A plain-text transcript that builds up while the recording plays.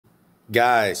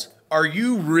Guys, are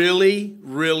you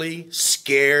really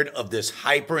scared of this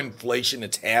hyperinflation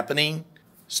that's happening?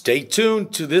 Stay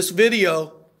tuned to this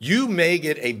video. You may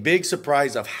get a big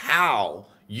surprise of how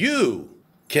you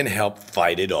can help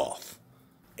fight it off.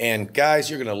 And guys,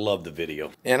 you're gonna love the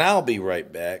video. And I'll be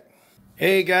right back.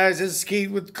 Hey guys, this is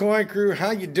Keith with the Coin Crew.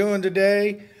 How you doing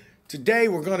today? Today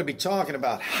we're going to be talking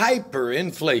about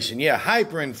hyperinflation. Yeah,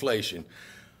 hyperinflation.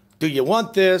 Do you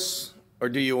want this or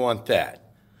do you want that?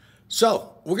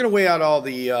 So we're going to weigh out all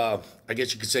the, I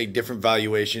guess you could say, different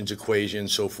valuations,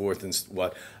 equations, so forth and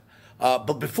what.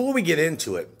 But before we get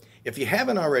into it, if you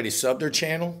haven't already subbed our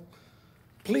channel,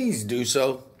 please do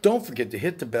so. Don't forget to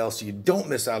hit the bell so you don't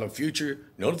miss out on future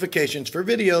notifications for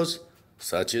videos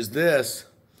such as this.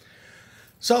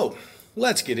 So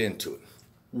let's get into it.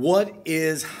 What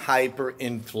is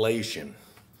hyperinflation?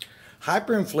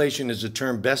 Hyperinflation is a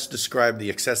term best to describe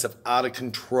the excessive, out of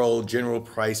control general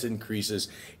price increases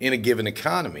in a given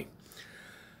economy.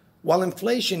 While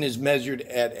inflation is measured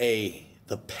at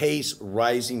the pace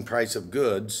rising price of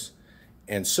goods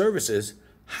and services,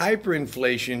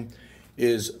 hyperinflation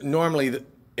is normally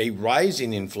a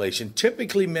rising inflation,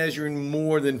 typically measuring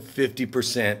more than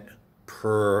 50%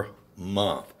 per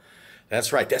month.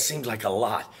 That's right, that seems like a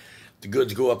lot. The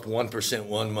goods go up 1%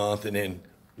 one month and then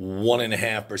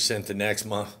 1.5% the next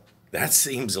month. That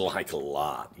seems like a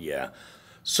lot, yeah.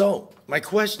 So my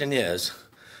question is,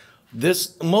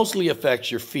 this mostly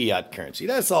affects your fiat currency.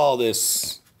 That's all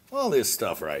this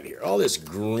stuff right here, all this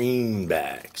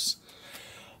greenbacks.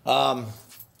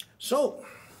 So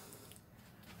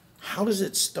how does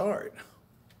it start?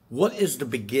 What is the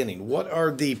beginning? What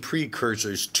are the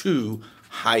precursors to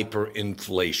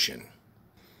hyperinflation?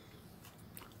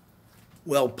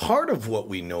 Well, part of what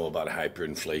we know about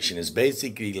hyperinflation is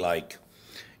basically like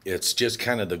it's just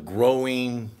kind of the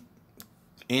growing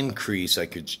increase, I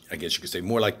guess you could say,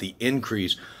 more like the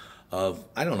increase of,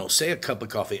 I don't know, say a cup of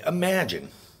coffee. Imagine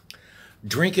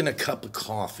drinking a cup of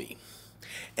coffee,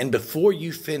 and before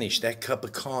you finish that cup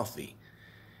of coffee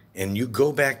and you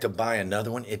go back to buy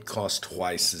another one, it costs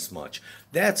twice as much.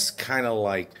 That's kind of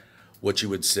like what you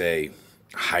would say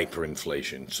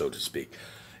hyperinflation, so to speak.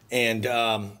 And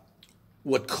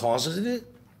what causes it?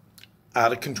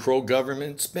 Out of control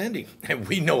government spending. And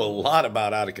we know a lot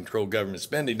about out of control government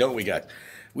spending, don't we, guys?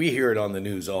 We hear it on the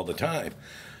news all the time.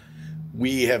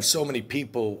 We have so many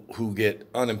people who get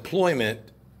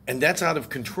unemployment, and that's out of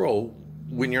control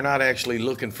when you're not actually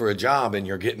looking for a job and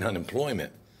you're getting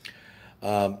unemployment.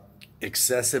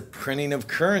 Excessive printing of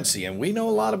currency, and we know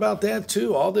a lot about that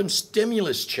too. All them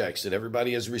stimulus checks that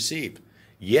everybody has received.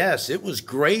 Yes, it was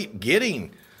great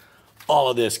getting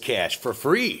all of this cash for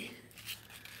free.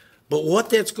 But what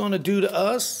that's going to do to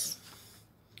us,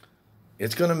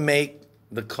 it's going to make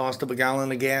the cost of a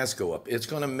gallon of gas go up. It's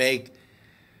going to make,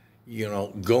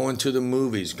 going to the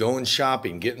movies, going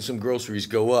shopping, getting some groceries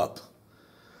go up.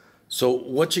 So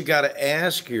what you got to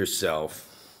ask yourself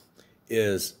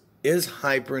is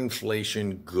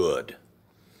hyperinflation good?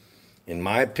 In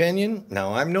my opinion,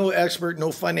 now I'm no expert,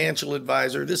 no financial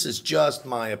advisor, this is just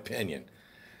my opinion.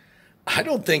 I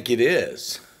don't think it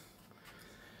is.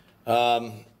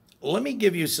 Let me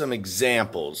give you some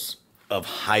examples of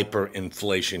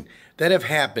hyperinflation that have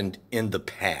happened in the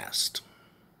past.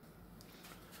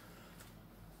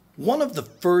 One of the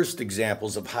first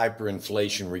examples of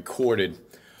hyperinflation recorded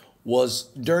was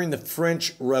during the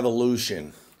French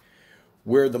Revolution,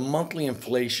 where the monthly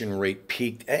inflation rate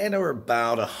peaked at or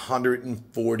about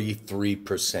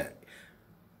 143%.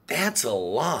 That's a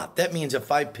lot. That means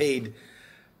if I paid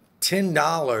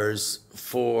 $10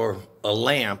 for a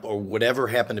lamp or whatever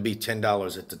happened to be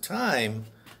 $10 at the time,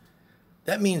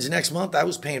 that means next month I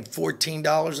was paying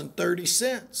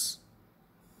 $14.30.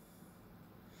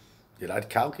 Did I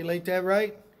calculate that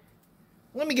right?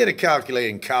 Let me get a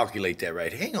calculator and calculate that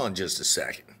right. Hang on just a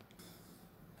second.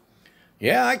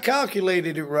 Yeah, I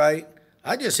calculated it right.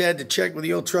 I just had to check with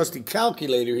the old trusty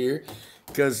calculator here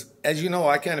because, as you know,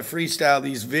 I kind of freestyle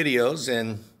these videos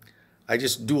and I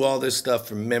just do all this stuff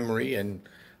from memory, and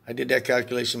I did that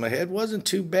calculation in my head. Wasn't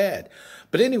too bad.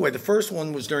 But anyway, the first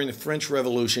one was during the French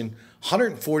Revolution,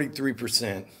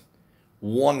 143%,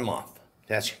 1 month.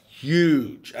 That's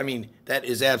huge. I mean, that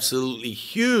is absolutely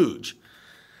huge.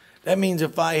 That means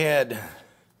if I had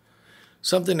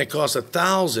something that cost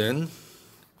 $1,000,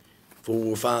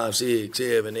 4, 5, 6,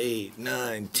 7, 8,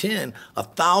 9, 10,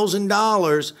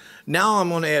 $1,000. Now I'm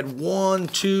going to add 1,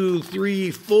 2,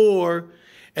 3, 4,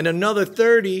 and another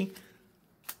 30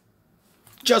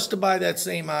 just to buy that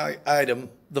same item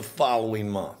the following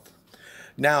month.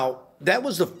 Now, that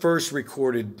was the first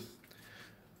recorded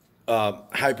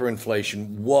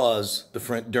hyperinflation was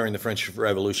during the French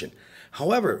Revolution.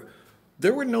 However,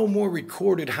 there were no more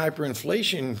recorded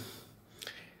hyperinflation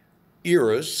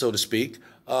eras, so to speak,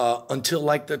 until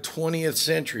like the 20th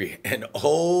century. And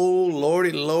oh,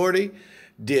 lordy, lordy,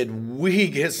 did we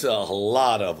get a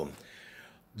lot of them.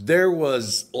 There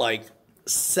was like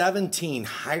 17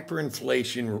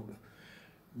 hyperinflation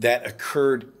that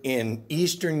occurred in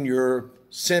Eastern Europe,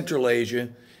 Central Asia.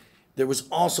 There was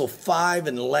also 5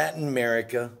 in Latin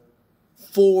America,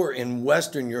 4 in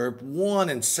Western Europe, 1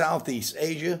 in Southeast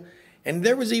Asia, and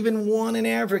there was even 1 in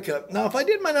Africa. Now, if I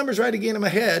did my numbers right again in my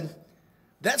head,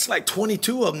 that's like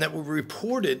 22 of them that were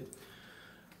reported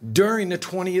during the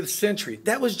 20th century.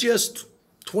 That was just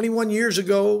 21 years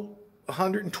ago,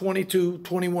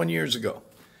 21 years ago.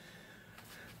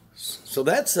 So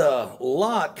that's a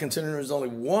lot considering there was only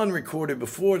 1 recorded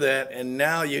before that, and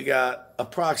now you got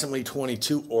approximately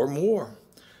 22 or more.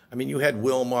 I mean, you had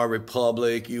Weimar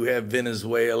Republic, you had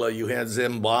Venezuela, you had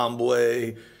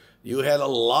Zimbabwe, you had a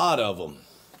lot of them.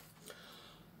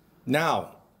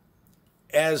 Now,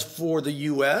 as for the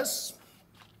U.S.,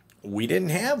 we didn't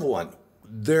have one.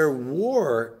 There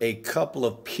were a couple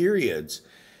of periods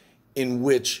in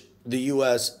which the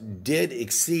U.S. did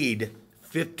exceed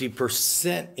 50%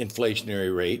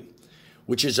 inflationary rate,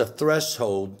 which is a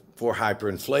threshold for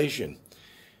hyperinflation,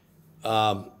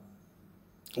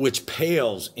 which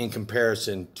pales in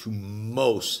comparison to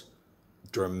most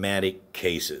dramatic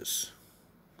cases.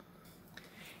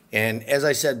 And as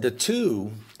I said, the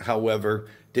two, however,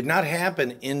 did not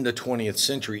happen in the 20th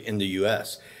century in the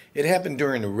U.S. It happened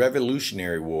during the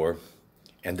Revolutionary War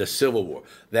and the Civil War.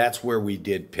 That's where we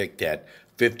did pick that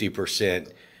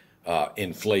 50%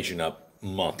 inflation up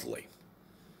monthly.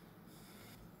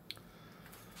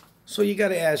 So you got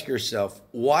to ask yourself,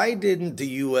 why didn't the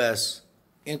U.S.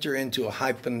 enter into a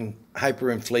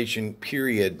hyperinflation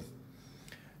period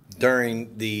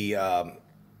during the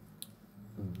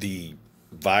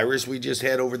virus we just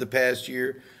had over the past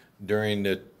year, during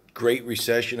the Great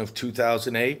Recession of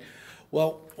 2008?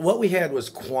 Well, what we had was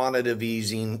quantitative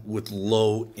easing with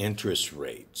low interest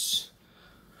rates.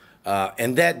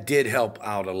 And that did help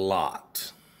out a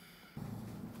lot.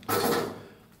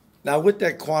 Now, with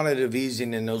that quantitative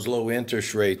easing and those low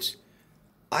interest rates,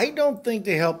 I don't think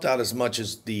they helped out as much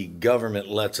as the government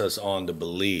lets us on to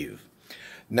believe.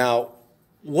 Now,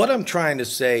 what I'm trying to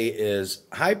say is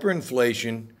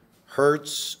hyperinflation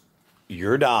hurts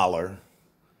your dollar,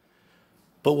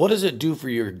 but what does it do for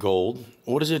your gold?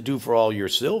 What does it do for all your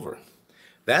silver?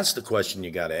 That's the question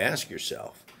you got to ask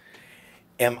yourself.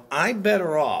 Am I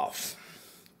better off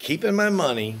keeping my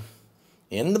money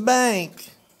in the bank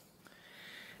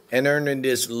and earning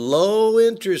this low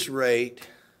interest rate,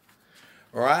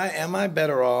 or am I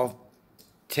better off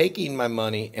taking my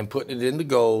money and putting it in the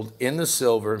gold, in the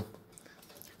silver?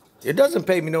 It doesn't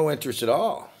pay me no interest at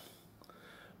all.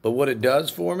 But what it does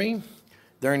for me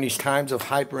during these times of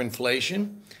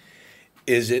hyperinflation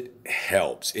is it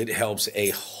helps. It helps a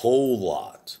whole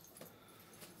lot.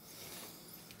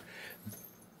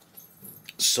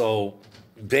 So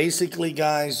basically,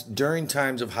 guys, during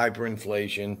times of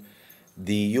hyperinflation,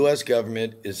 the U.S.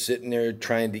 government is sitting there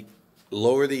trying to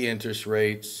lower the interest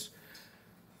rates,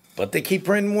 but they keep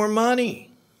printing more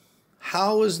money.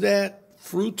 How is that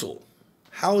fruitful?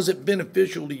 How is it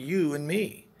beneficial to you and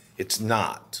me? It's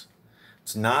not.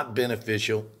 It's not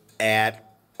beneficial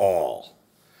at all.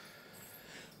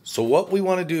 So what we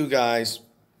want to do, guys,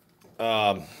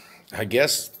 I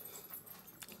guess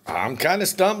I'm kind of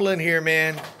stumbling here,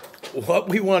 man. What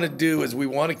we want to do is we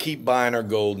want to keep buying our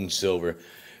gold and silver,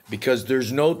 because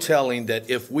there's no telling that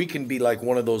if we can be like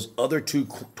one of those other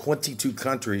 22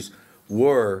 countries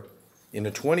were in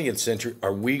the 20th century,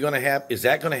 are we going to have, is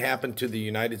that going to happen to the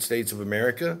United States of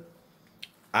America?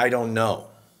 I don't know.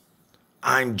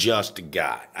 I'm just a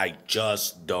guy. I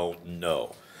just don't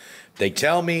know. They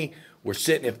tell me we're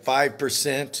sitting at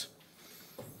 5%.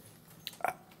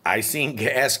 I seen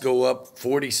gas go up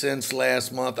 40 cents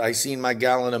last month. I seen my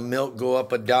gallon of milk go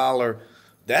up $1.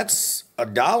 That's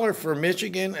 $1 for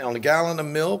Michigan on a gallon of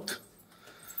milk.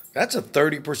 That's a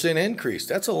 30% increase.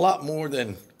 That's a lot more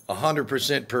than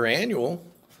 100% per annual.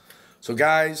 So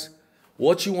guys,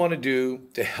 what you want to do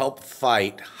to help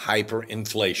fight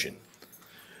hyperinflation?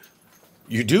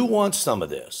 You do want some of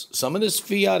this. Some of this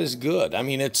fiat is good. I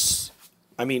mean, it's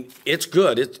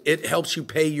good. It helps you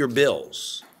pay your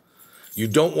bills. You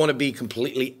don't want to be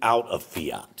completely out of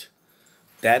fiat.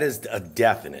 That is a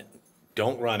definite.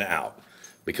 Don't run out.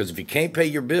 Because if you can't pay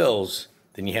your bills,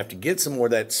 then you have to get some more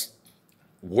of that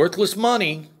worthless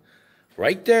money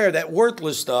right there, that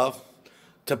worthless stuff,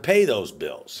 to pay those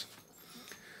bills.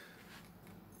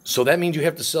 So that means you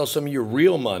have to sell some of your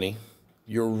real money,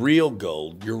 your real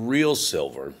gold, your real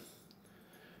silver.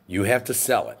 You have to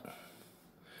sell it.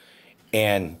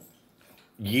 And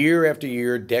year after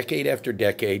year, decade after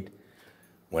decade,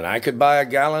 when I could buy a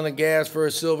gallon of gas for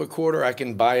a silver quarter, I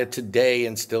can buy it today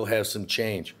and still have some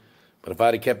change. But if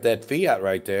I'd have kept that fiat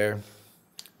right there,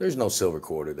 there's no silver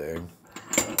quarter there.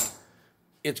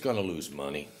 It's going to lose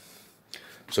money.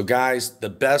 So guys, the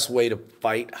best way to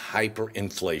fight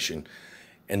hyperinflation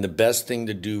and the best thing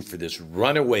to do for this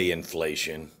runaway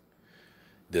inflation,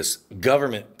 this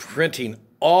government printing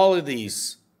all of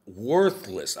these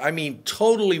worthless, I mean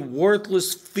totally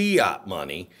worthless fiat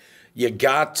money, you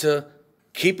got to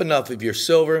keep enough of your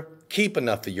silver, keep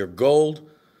enough of your gold,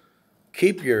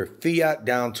 keep your fiat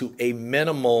down to a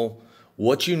minimal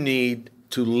what you need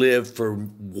to live for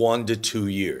 1 to 2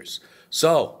 years.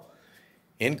 So,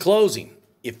 in closing,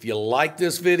 if you like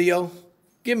this video,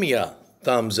 give me a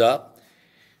thumbs up.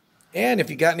 And if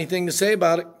you got anything to say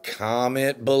about it,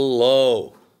 comment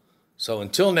below. So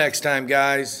until next time,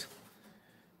 guys,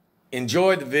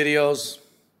 enjoy the videos,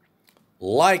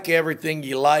 like everything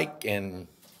you like, and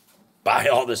buy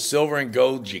all the silver and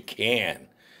gold you can,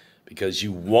 because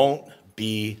you won't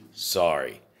be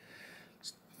sorry.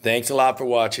 Thanks a lot for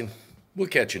watching. We'll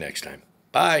catch you next time.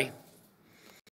 Bye.